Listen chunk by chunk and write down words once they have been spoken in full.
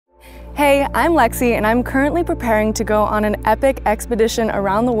Hey, I'm Lexie and I'm currently preparing to go on an epic expedition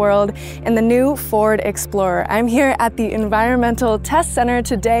around the world in the new Ford Explorer. I'm here at the Environmental Test Center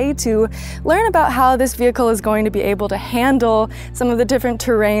today to learn about how this vehicle is going to be able to handle some of the different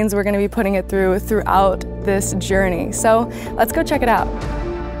terrains we're going to be putting it throughout this journey. So let's go check it out.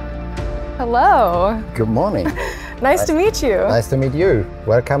 Hello. Good morning. Nice to meet you. Nice to meet you.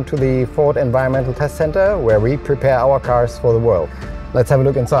 Welcome to the Ford Environmental Test Center, where we prepare our cars for the world. Let's have a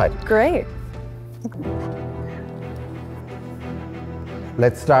look inside. Great.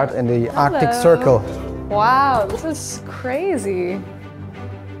 Let's start in the Arctic Circle. Wow, this is crazy.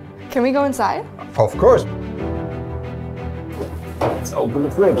 Can we go inside? Of course. Let's open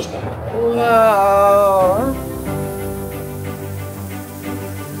the fridge. Whoa.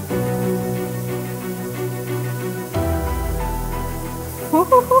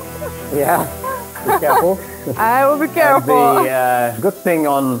 Yeah, be careful. I will be careful. The good thing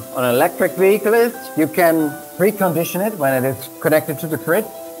on an electric vehicle is you can precondition it when it is connected to the grid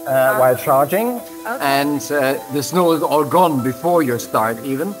while charging. Okay. And the snow is all gone before you start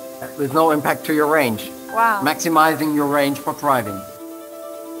even, with no impact to your range. Wow. Maximizing your range for driving.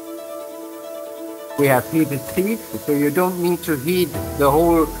 We have heated seats, so you don't need to heat the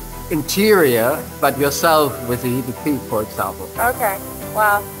whole interior, but yourself with the heated seat, for example. Okay,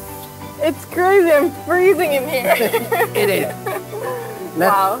 wow. It's crazy, I'm freezing in here. It is.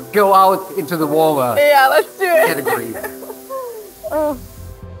 Let's go out into the warmer Yeah, let's do it. category. Oh,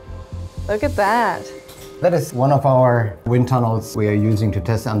 look at that. That is one of our wind tunnels we are using to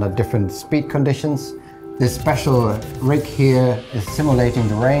test under different speed conditions. This special rig here is simulating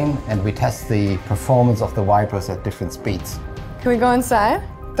the rain, and we test the performance of the wipers at different speeds. Can we go inside?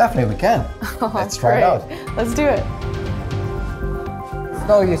 Definitely we can. Oh, Let's try it out. Let's do it.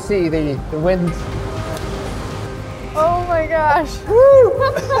 So you see the wind. Oh my gosh. Woo!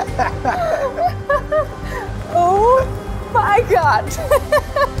 Oh my God.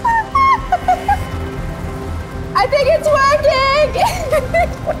 I think it's working.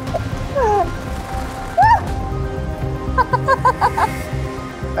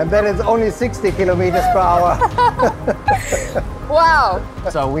 And then it's only 60 kilometers per hour. Wow.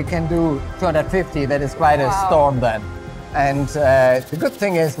 So we can do 250, that is quite a storm then. And the good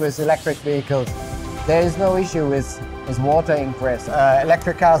thing is with electric vehicles, there is no issue with water ingress.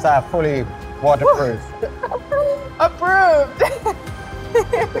 Electric cars are fully waterproof. Approved.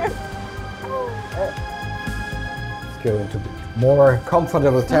 Let's go into more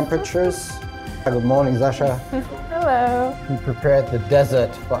comfortable temperatures. Good morning, Sasha. Hello. You prepared the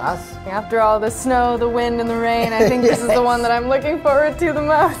desert for us. After all the snow, the wind, and the rain, I think this is the one that I'm looking forward to the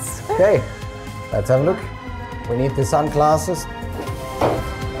most. Okay, let's have a look. We need the sunglasses.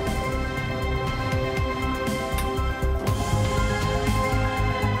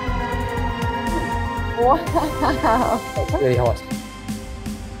 Wow. It's really hot.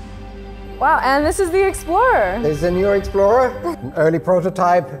 Wow, and this is the Explorer. This is a new Explorer, an early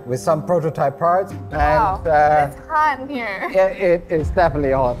prototype with some prototype parts. Wow, And it's hot in here. yeah, it is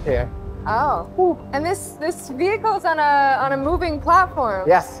definitely hot here. Oh, and this vehicle is on a moving platform.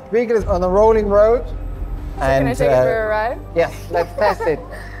 Yes, vehicle is on a rolling road. So can I take it for a ride? Yes, let's test it.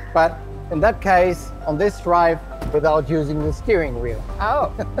 But in that case, on this drive, without using the steering wheel.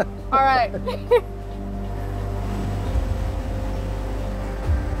 Oh, all right.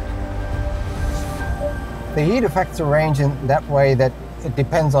 The heat affects the range in that way that it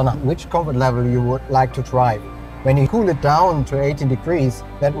depends on which comfort level you would like to drive. When you cool it down to 18 degrees,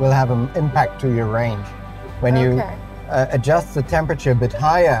 that will have an impact to your range. When you adjust the temperature a bit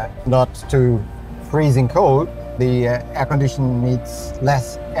higher, not to freezing cold, the air conditioning needs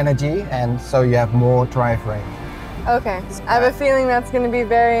less energy, and so you have more drive range. Okay, I have a feeling that's going to be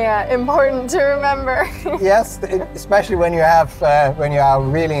very important to remember. Yes, especially when you have when you are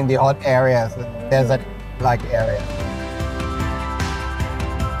really in the hot areas, desert-like area.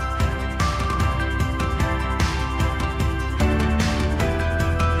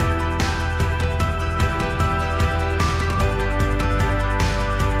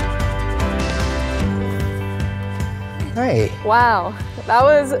 Hey. Wow, that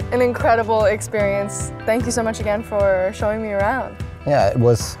was an incredible experience. Thank you so much again for showing me around. Yeah, it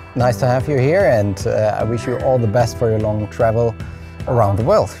was nice to have you here, and I wish you all the best for your long travel around the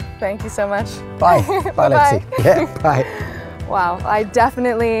world. Thank you so much. Bye. Bye, Lexie. Yeah, bye. Wow, I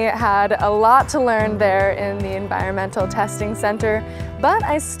definitely had a lot to learn there in the Environmental Testing Center, but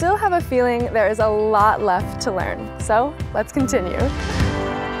I still have a feeling there is a lot left to learn. So let's continue.